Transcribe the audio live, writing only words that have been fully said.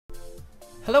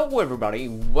Hello everybody,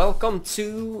 welcome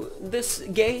to this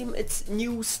game. It's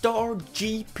New Star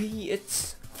GP.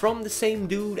 It's from the same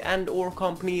dude and or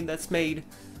company that's made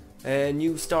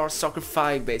New Star Soccer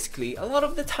 5 basically. A lot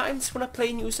of the times when I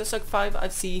play New Star Soccer 5 I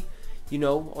see, you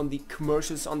know, on the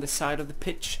commercials on the side of the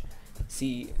pitch,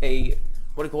 see a,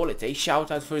 what do you call it, a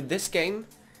shout out for this game.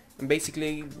 And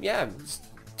basically, yeah,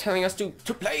 telling us to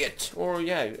play it, or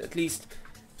yeah, at least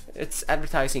it's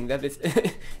advertising that it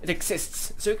it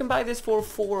exists. So you can buy this for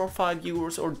 4 or 5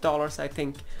 euros or dollars, I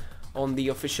think, on the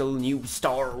official New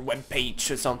Star webpage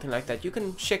or something like that. You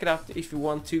can check it out if you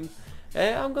want to.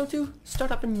 I'm going to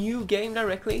start up a new game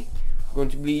directly. I'm going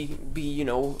to be you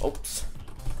know, oops,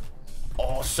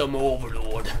 awesome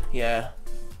Overlord. Yeah,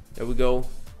 there we go.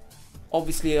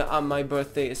 Obviously, my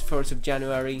birthday is 1st of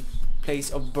January.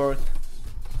 Place of birth,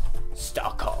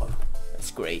 Stockholm.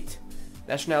 That's great.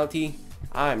 Nationality,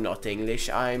 I'm not English.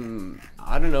 I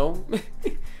don't know.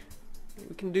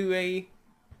 We can do a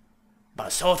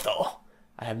Basotho.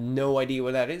 I have no idea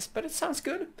what that is, but it sounds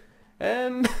good.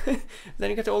 Then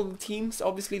you got all the teams.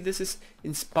 Obviously this is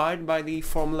inspired by the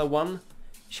Formula 1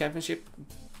 championship.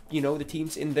 You know, the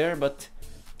teams in there, but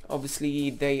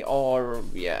obviously they are,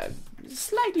 yeah,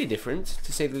 slightly different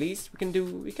to say the least.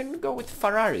 We can go with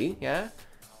Ferrari, yeah.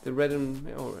 The red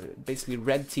or basically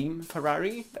red team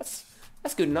Ferrari. That's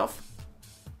good enough.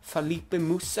 Felipe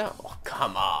Musa, oh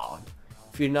come on.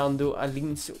 Fernando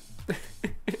Alonso.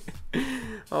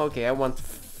 Okay, I want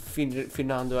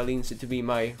Fernando Alonso to be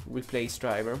my replace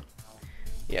driver.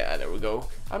 Yeah, there we go.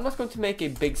 I'm not going to make a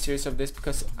big series of this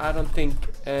because I don't think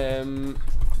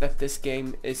that this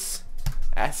game is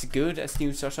as good as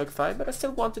New Star Soccer 5, but I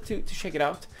still wanted to check it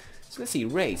out. So let's see,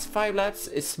 race, 5 laps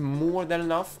is more than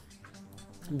enough.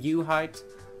 View height,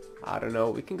 I don't know,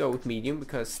 we can go with medium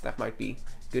because that might be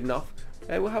good enough.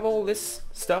 We'll have all this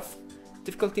stuff.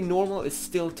 Difficulty normal is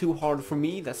still too hard for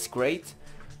me, that's great.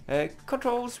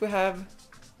 Controls we have,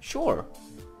 sure,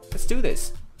 let's do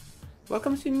this.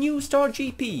 Welcome to New Star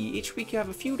GP. Each week you have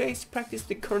a few days to practice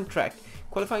the current track.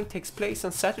 Qualifying takes place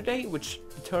on Saturday, which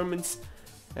determines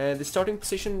the starting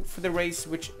position for the race,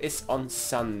 which is on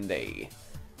Sunday.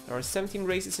 There are 17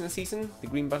 races in a season. The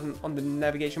green button on the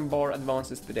navigation bar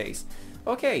advances the days.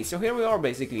 Okay, so here we are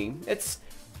basically. It's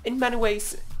in many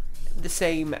ways the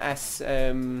same as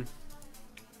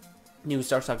New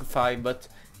Star Soccer 5, but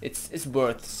it's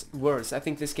worse. I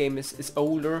think this game is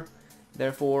older,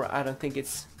 therefore I don't think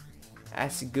it's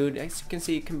as good. As you can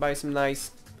see, you can buy some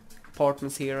nice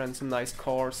apartments here and some nice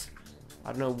cars.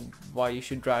 I don't know why you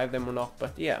should drive them or not,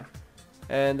 but yeah.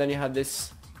 And then you have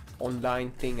this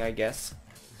online thing, I guess.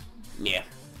 Yeah.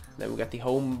 Then we got the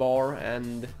home bar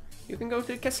and you can go to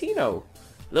the casino.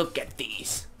 Look at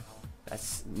these.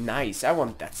 That's nice. I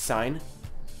want that sign.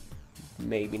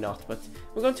 Maybe not, but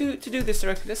we're going to do this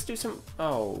directly. Let's do some...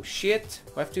 Oh, shit.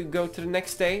 We have to go to the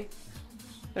next day.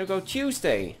 There we go,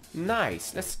 Tuesday.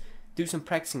 Nice. Let's do some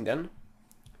practicing then.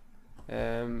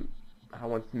 I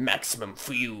want maximum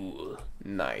fuel.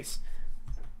 Nice.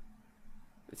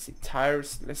 Let's see,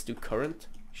 tires. Let's do current.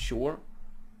 Sure.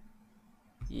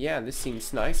 Yeah, this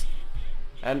seems nice.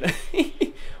 And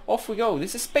off we go.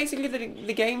 This is basically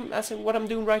the game as in what I'm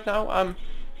doing right now. I'm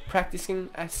practicing,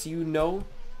 as you know.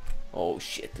 Oh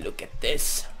shit, look at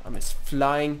this. I'm just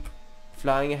flying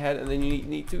ahead, and then you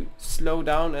need to slow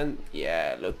down, and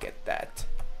yeah, look at that.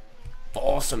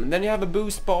 Awesome. And then you have a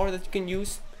boost bar that you can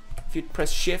use if you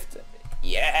press shift.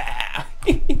 Yeah.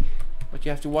 But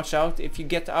you have to watch out. If you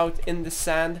get out in the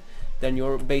sand, then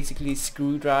you're basically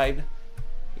screwdrived.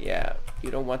 Yeah,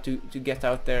 you don't want to get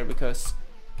out there because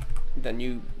then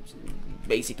you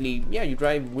basically, yeah, you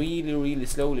drive really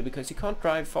slowly because you can't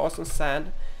drive fast on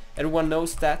sand. Everyone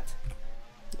knows that.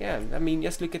 Yeah, I mean,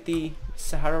 just look at the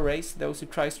Sahara race. Those who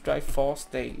try to drive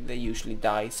fast, they usually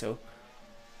die. So,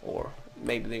 or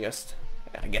maybe they just,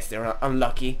 I guess they're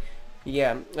unlucky.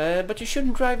 Yeah, but you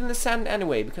shouldn't drive in the sand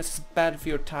anyway because it's bad for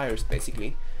your tires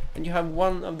basically. And you have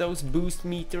one of those boost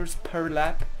meters per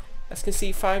lap. As you can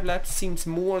see, 5 laps seems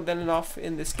more than enough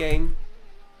in this game.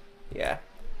 Yeah,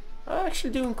 I'm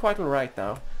actually doing quite alright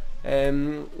now,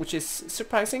 which is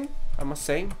surprising, I must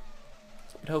say.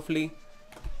 But hopefully...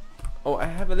 Oh, I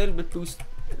have a little bit boost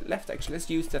left actually. Let's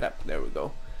use that up. There we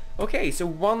go. Okay, so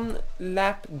 1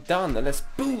 lap done, and let's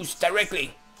boost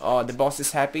directly. Oh, the boss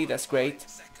is happy. That's great.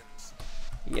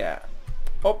 Yeah.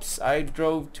 Oops, I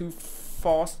drove too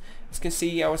fast. As you can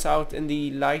see, I was out in the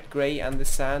light gray and the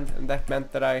sand, and that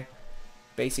meant that I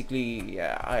basically,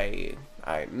 yeah,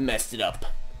 I messed it up.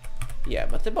 Yeah,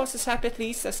 but the boss is happy at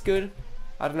least. That's good.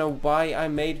 I don't know why I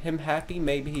made him happy.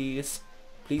 Maybe he is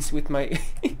pleased with my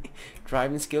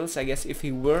driving skills. I guess if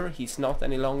he were, he's not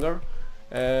any longer.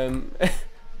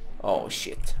 Oh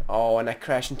shit. Oh, and I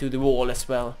crashed into the wall as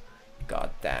well.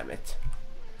 God damn it.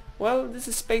 Well, this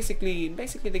is basically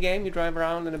the game. You drive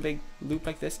around in a big loop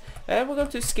like this. And we're going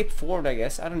to skip forward, I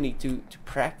guess. I don't need to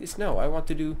practice. No, I want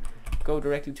to go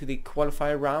directly to the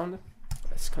qualifier round.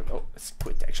 Let's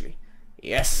quit actually.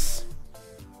 Yes.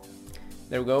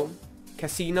 There we go.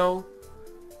 Casino.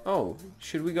 Oh,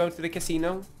 should we go to the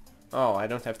casino? Oh, I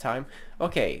don't have time.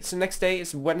 Okay, so next day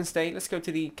is Wednesday. Let's go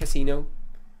to the casino.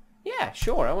 Yeah,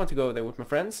 sure. I want to go there with my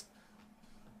friends.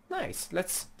 Nice.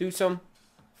 Let's do some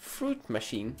fruit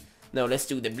machine. No, let's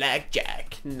do the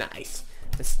blackjack. Nice.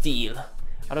 The steal.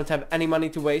 I don't have any money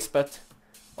to waste, but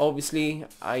obviously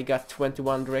I got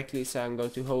 21 directly, so I'm going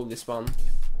to hold this one.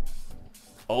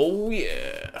 Oh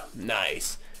yeah,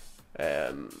 nice.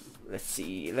 Let's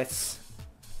see. Let's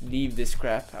leave this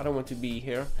crap. I don't want to be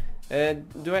here.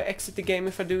 Do I exit the game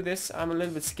if I do this? I'm a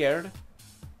little bit scared.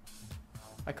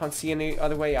 I can't see any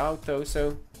other way out though,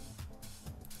 so...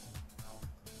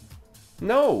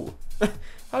 No!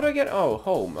 How do I get... Oh,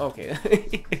 home.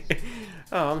 Okay.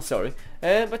 Oh, I'm sorry.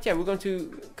 But yeah, we're going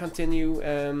to continue.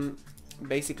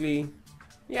 Basically...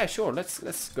 Yeah, sure.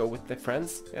 Let's go with the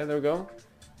friends. Yeah, there we go.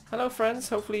 Hello, friends.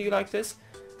 Hopefully you like this.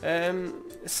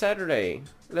 Saturday.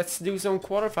 Let's do some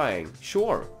qualifying.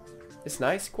 Sure. It's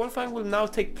nice. Qualifying will now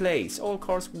take place. All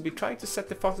cars will be trying to set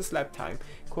the fastest lap time.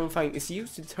 Qualifying is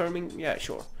used to determine... Yeah,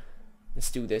 sure. Let's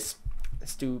do this.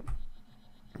 Let's do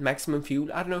maximum fuel.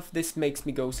 I don't know if this makes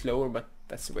me go slower, but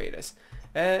that's the way it is.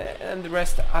 And the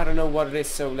rest, I don't know what it is,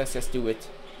 so let's just do it.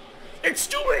 Let's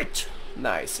do it!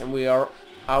 Nice, and we are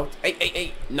out.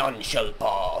 Hey, none shall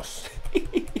pass.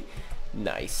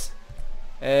 Nice.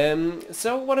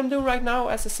 So what I'm doing right now,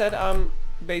 as I said, I'm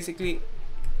basically...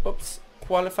 Oops.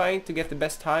 Qualifying to get the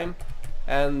best time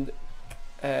and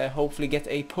hopefully get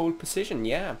a pole position.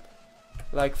 Yeah,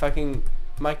 like fucking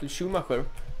Michael Schumacher.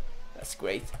 That's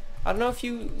great. I don't know if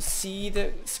you see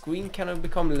the screen kind of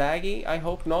become laggy. I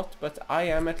hope not, but I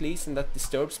am at least, and that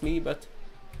disturbs me, but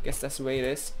I guess that's the way it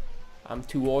is. I'm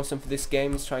too awesome for this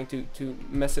game. It's trying to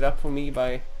mess it up for me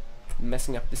by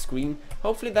messing up the screen.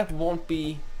 Hopefully that won't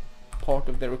be part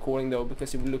of the recording though,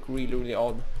 because it will look really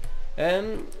odd.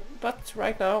 But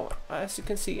right now, as you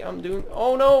can see, I'm doing...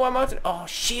 Oh no, I'm out... Oh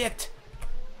shit!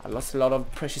 I lost a lot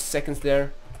of precious seconds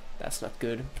there. That's not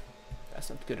good. That's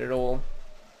not good at all.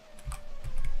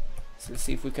 So let's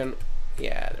see if we can...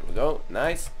 Yeah, there we go.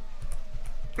 Nice.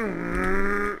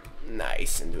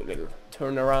 Nice. And do a little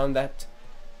turn around that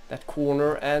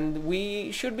corner. And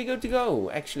we should be good to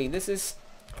go. Actually, this is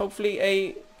hopefully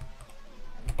a...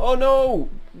 Oh no!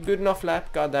 Good enough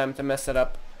lap. God damn it, I messed it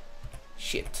up.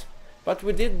 Shit. But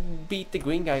we did beat the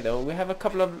green guy though. We have a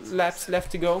couple of laps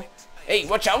left to go. Hey,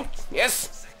 watch out!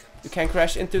 Yes! You can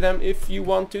crash into them if you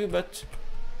want to, but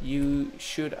you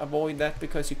should avoid that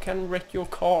because you can wreck your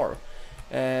car.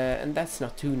 And that's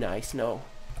not too nice, no.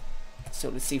 So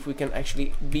let's see if we can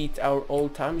actually beat our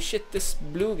old time. Shit, this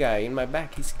blue guy in my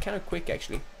back, he's kind of quick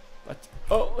actually. But,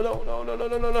 oh,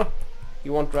 no. He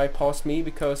won't drive past me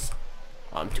because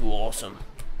I'm too awesome.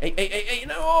 Hey,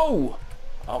 no!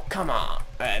 Oh, come on.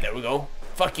 There we go.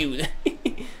 Fuck you.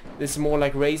 This is more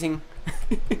like racing.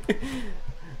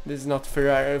 This is not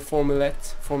Ferrari Formula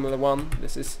 1.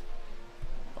 This is...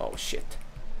 Oh, shit.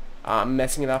 I'm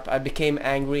messing it up. I became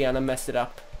angry and I messed it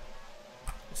up.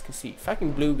 As you can see.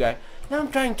 Fucking blue guy. Now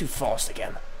I'm trying too fast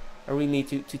again. I really need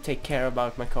to take care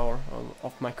about my car.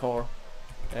 Of my car.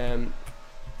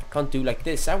 Can't do like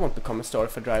this. I won't become a star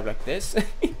if I drive like this.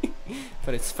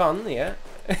 But it's fun, yeah.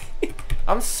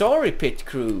 I'm sorry, pit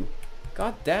crew.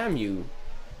 God damn you.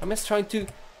 I'm just trying to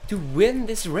win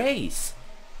this race.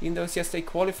 Even though it's just a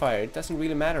qualifier, it doesn't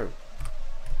really matter.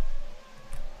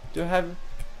 Do I have...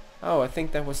 Oh, I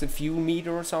think that was a fuel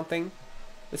meter or something.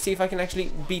 Let's see if I can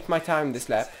actually beat my time this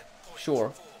lap.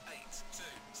 Sure.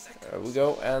 There we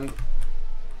go, and...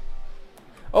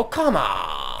 Oh, come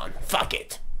on! Fuck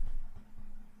it!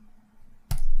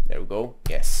 There we go,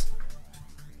 yes.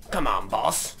 Come on,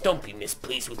 boss. Don't be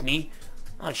mispleased with me.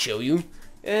 I'll show you.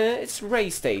 It's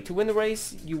race day. To win the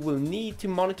race, you will need to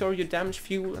monitor your damaged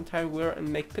fuel and tire wear and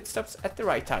make pit stops at the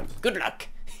right time. Good luck!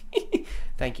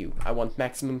 Thank you. I want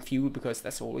maximum fuel because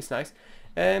that's always nice.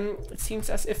 It seems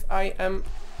as if I am...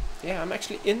 Yeah, I'm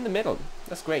actually in the middle.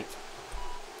 That's great.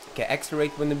 Okay,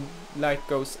 accelerate when the light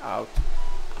goes out.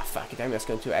 Ah, fuck it. I'm just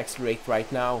going to accelerate right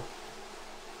now.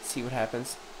 See what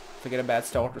happens. If I get a bad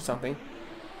start or something.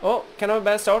 Oh, can I have a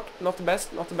bad start? Not the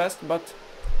best, but...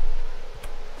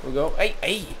 Here we go.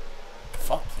 Hey!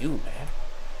 Fuck you, man.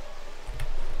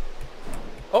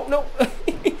 Oh, no!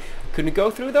 Couldn't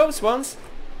go through those ones.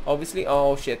 Obviously.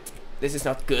 Oh, shit. This is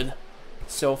not good.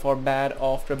 So far bad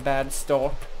after a bad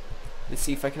start. Let's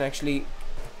see if I can actually,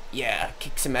 yeah,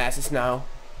 kick some asses now.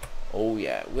 Oh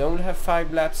yeah, we only have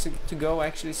 5 laps to go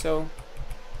actually, so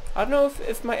I don't know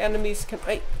if my enemies can...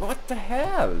 Hey, what the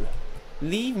hell?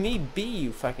 Leave me be,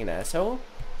 you fucking asshole.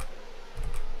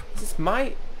 This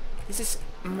is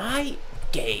my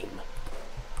game.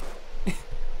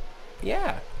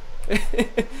 Yeah.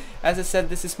 As I said,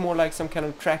 this is more like some kind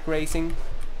of track racing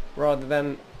rather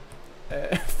than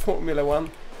Formula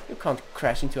 1. You can't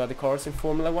crash into other cars in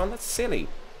Formula 1, that's silly.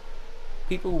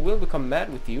 People will become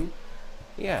mad with you.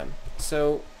 Yeah,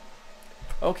 so...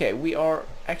 Okay, we are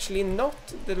actually not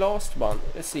the last one.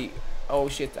 Let's see. Oh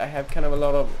shit, I have kind of a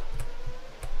lot of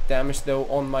damage though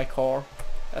on my car.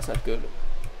 That's not good.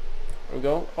 There we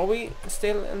go. Are we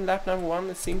still in lap number 1?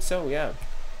 It seems so, yeah.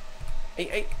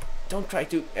 Hey, don't try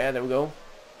to... Yeah, there we go.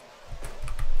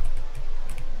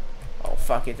 Oh,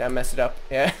 fuck it, I messed it up.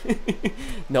 Yeah.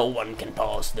 No one can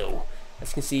pass though. As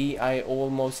you can see, I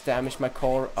almost damaged my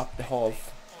car up the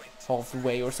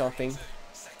halfway or something.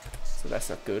 So that's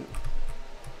not good.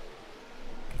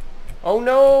 Oh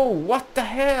no! What the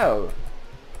hell?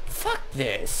 Fuck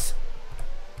this!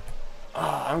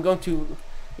 Ah, I'm going to...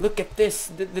 Look at this!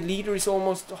 The leader is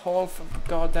almost half a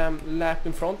goddamn lap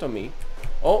in front of me.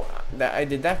 Oh, I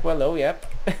did that well though, yep.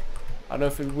 I don't know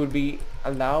if it would be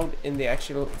allowed in the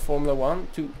actual Formula 1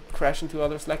 to crash into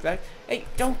others like that. Hey,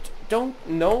 don't,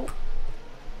 no!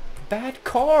 Bad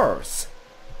cars!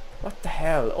 What the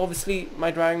hell? Obviously, my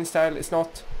driving style is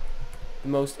not the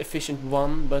most efficient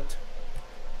one, but...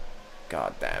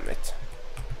 God damn it.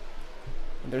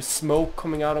 And there's smoke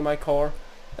coming out of my car.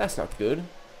 That's not good.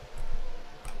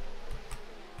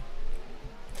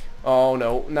 Oh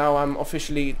no, now I'm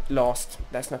officially lost.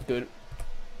 That's not good.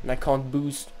 And I can't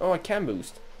boost. Oh, I can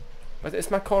boost. But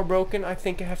is my car broken? I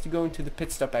think I have to go into the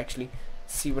pit stop actually.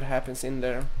 See what happens in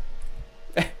there.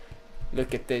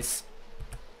 Look at this.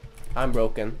 I'm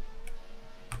broken.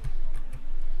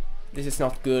 This is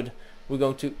not good. We're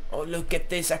going to... Oh, look at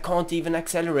this. I can't even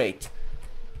accelerate.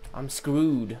 I'm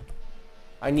screwed.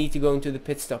 I need to go into the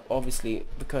pit stop, obviously,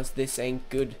 because this ain't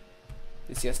good.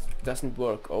 This just doesn't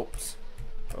work. Oops.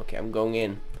 Okay, I'm going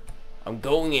in. I'm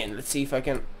going in. Let's see if I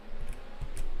can...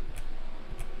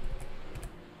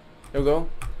 There we go.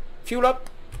 Fuel up.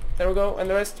 There we go. And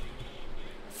the rest.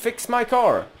 Fix my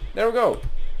car. There we go.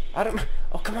 I don't...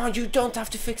 Oh, come on. You don't have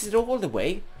to fix it all the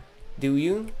way. Do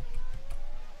you?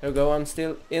 There we go. I'm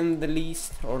still in the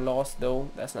least or last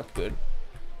though. That's not good.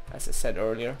 As I said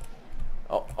earlier.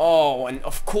 Oh, and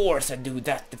of course I do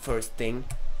that the first thing.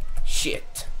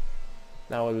 Shit.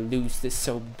 Now I'll lose this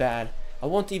so bad. I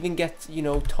won't even get, you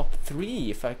know, top 3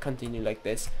 if I continue like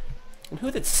this. And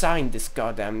who designed this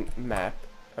goddamn map?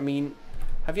 I mean,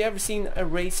 have you ever seen a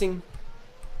racing...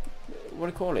 What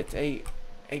do you call it? A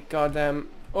goddamn...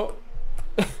 Oh!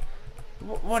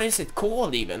 What is it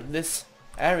called even? This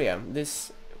area.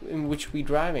 This in which we're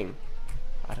driving.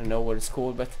 I don't know what it's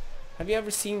called, but... Have you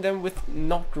ever seen them with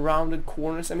not rounded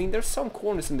corners? I mean, there's some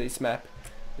corners in this map.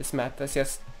 This map that's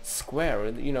just square.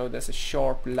 You know, there's a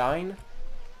sharp line.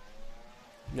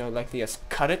 You know, like they just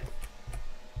cut it.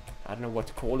 I don't know what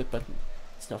to call it, but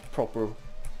it's not proper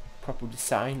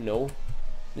design. No,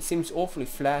 it seems awfully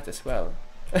flat as well.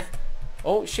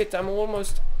 Oh shit! I'm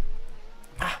almost.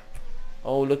 Ah!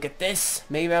 Oh, look at this.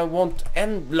 Maybe I won't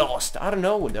end lost. I don't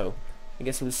know though. I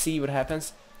guess we'll see what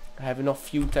happens. I have enough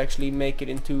fuel to actually make it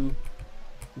into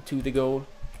the goal.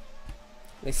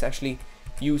 Let's actually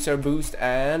use our boost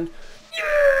and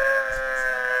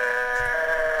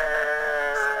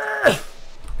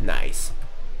nice.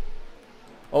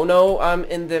 Oh no, I'm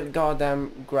in the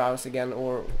goddamn grouse again,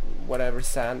 or whatever,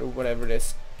 sand or whatever it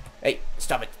is. Hey,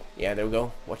 stop it. Yeah, there we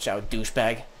go. Watch out,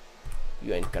 douchebag.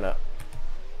 You ain't gonna...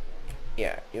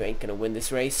 Yeah, you ain't gonna win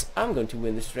this race. I'm going to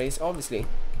win this race, obviously.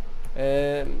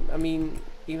 I mean,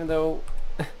 even though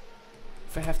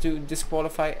if I have to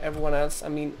disqualify everyone else, I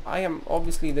mean, I am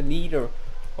obviously the leader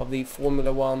of the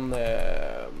Formula 1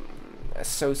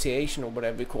 association, or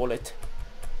whatever you call it.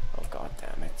 Oh god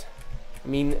damn it. I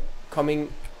mean,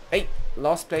 coming... Hey,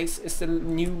 last place is the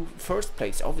new first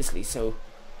place, obviously, so...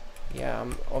 Yeah,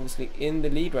 I'm obviously in the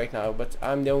lead right now, but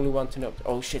I'm the only one to know...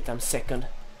 Oh shit, I'm second.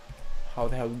 How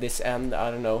the hell did this end?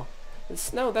 I don't know.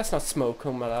 No, that's not smoke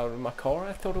coming out of my car.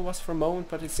 I thought it was for a moment,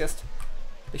 but it's just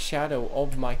the shadow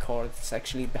of my car that's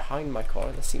actually behind my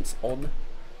car. That seems odd.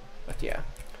 But yeah.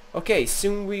 Okay,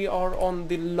 soon we are on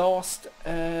the last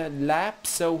lap,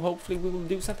 so hopefully we will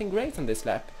do something great on this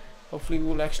lap. Hopefully we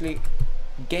will actually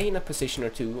gain a position or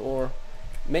 2, or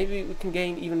maybe we can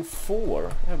gain even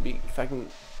 4. That would be if I can...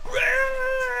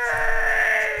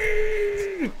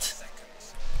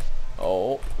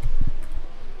 Oh.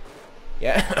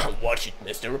 Yeah, watch it,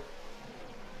 mister.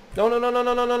 No, no, no, no,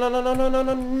 no, no, no, no, no, no, no, no,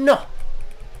 no, no.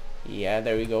 Yeah,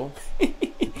 there we go.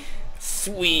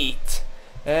 Sweet.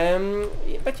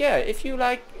 But yeah, if you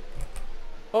like...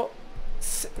 Oh,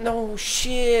 no,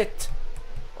 shit.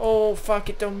 Oh, fuck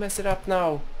it, don't mess it up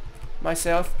now.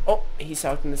 Myself. Oh, he's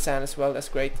out in the sand as well, that's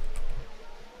great.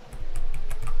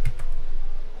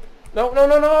 No, no,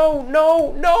 no, no,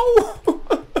 no, no!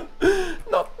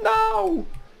 Not now!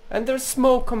 And there's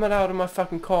smoke coming out of my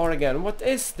fucking car again. What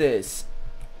is this?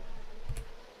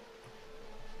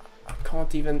 I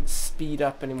can't even speed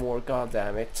up anymore, god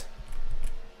damn it.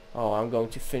 Oh, I'm going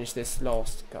to finish this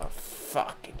last. God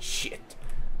fucking shit.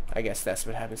 I guess that's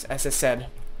what happens. As I said,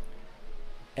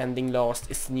 ending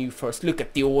last is new first. Look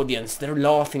at the audience, they're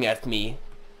laughing at me.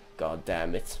 God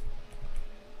damn it.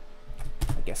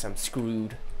 I guess I'm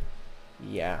screwed.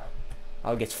 Yeah,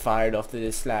 I'll get fired after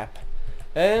this lap.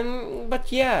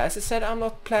 But yeah, as I said, I'm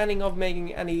not planning of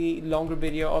making any longer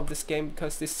video of this game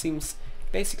because this seems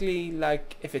basically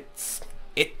like if it's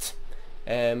it.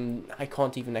 I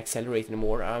can't even accelerate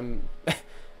anymore. I'm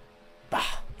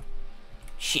bah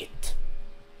shit.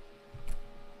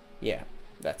 Yeah,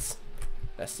 that's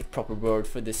the proper word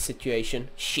for this situation.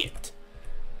 Shit.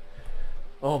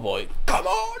 Oh boy. Come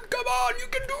on, you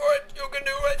can do it, you can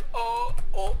do it. Oh,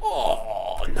 oh,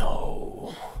 oh,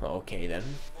 no. Okay then.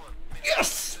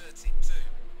 Yes!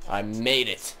 I made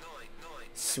it.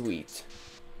 Sweet.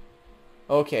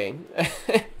 Okay.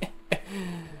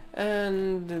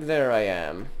 And there I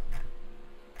am.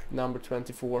 Number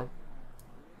 24.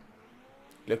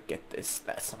 Look at this,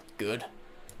 that's not good.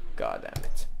 God damn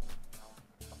it.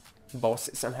 Boss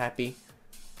is unhappy.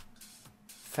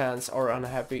 Fans are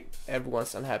unhappy.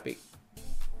 Everyone's unhappy.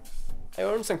 I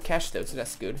earned some cash though, so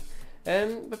that's good.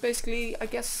 But basically, I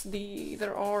guess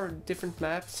there are different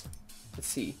maps. Let's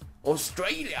see.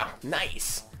 Australia!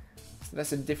 Nice! So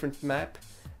that's a different map.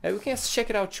 We can just check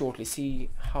it out shortly, see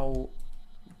how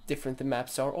different the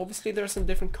maps are. Obviously there are some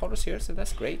different colors here, so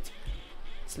that's great.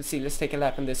 So let's see, let's take a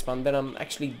lap on this one. Then I'm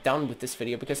actually done with this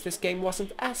video because this game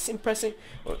wasn't as impressive.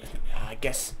 Or, I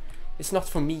guess it's not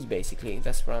for me, basically.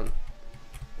 That's what I'm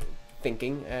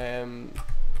thinking.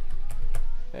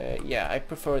 Yeah, I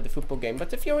prefer the football game.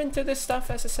 But if you're into this stuff,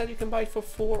 as I said, you can buy it for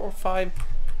 4 or 5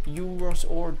 euros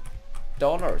or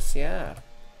dollars. Yeah,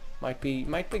 might be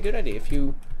a good idea if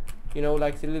you know,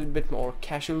 like a little bit more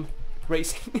casual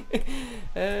racing.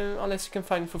 Unless you can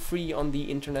find it for free on the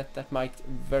internet, that might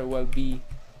very well be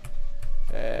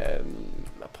a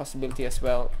possibility as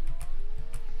well.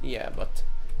 Yeah, but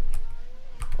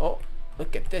oh,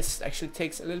 look at this. It actually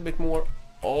takes a little bit more.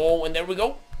 Oh, and there we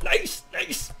go. Nice,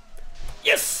 nice.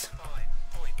 Yes.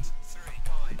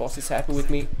 The boss is happy with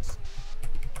me.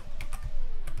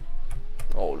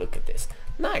 Oh, look at this.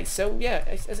 Nice. So yeah,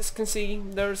 as you can see,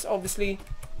 there's obviously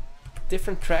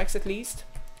different tracks at least.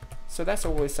 So that's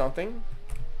always something.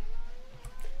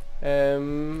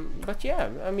 But yeah,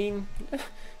 I mean, if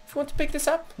you want to pick this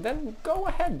up, then go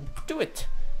ahead, do it.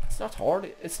 It's not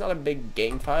hard. It's not a big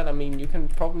game file. I mean, you can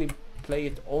probably play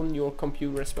it on your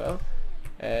computer as well.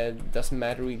 Doesn't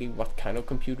matter really what kind of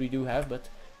computer you do have, but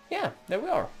yeah, there we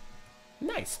are.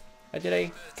 Nice. I did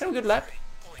a kind of good lap.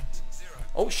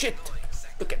 Oh shit!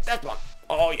 Look at that one.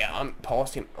 Oh yeah, I'm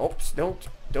past him. Oops!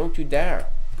 Don't you dare.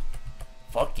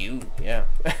 Fuck you. Yeah.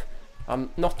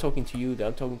 I'm not talking to you though.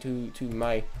 I'm talking to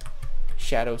my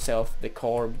shadow self, the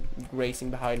car racing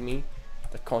behind me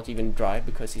that can't even drive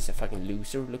because he's a fucking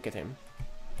loser. Look at him.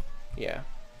 Yeah.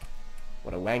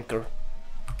 What a wanker.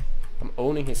 I'm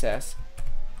owning his ass.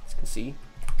 As you can see.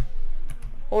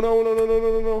 Oh no, no, no, no,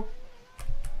 no, no, no.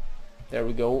 There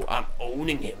we go. I'm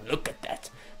owning him. Look at that.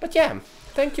 But yeah,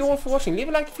 thank you all for watching. Leave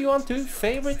a like if you want to.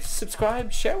 Favorite,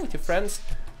 subscribe, share with your friends.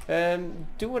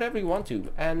 Do whatever you want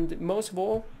to. And most of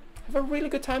all, have a really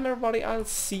good time, everybody. I'll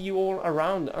see you all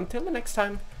around. Until the next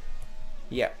time.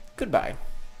 Yeah, goodbye.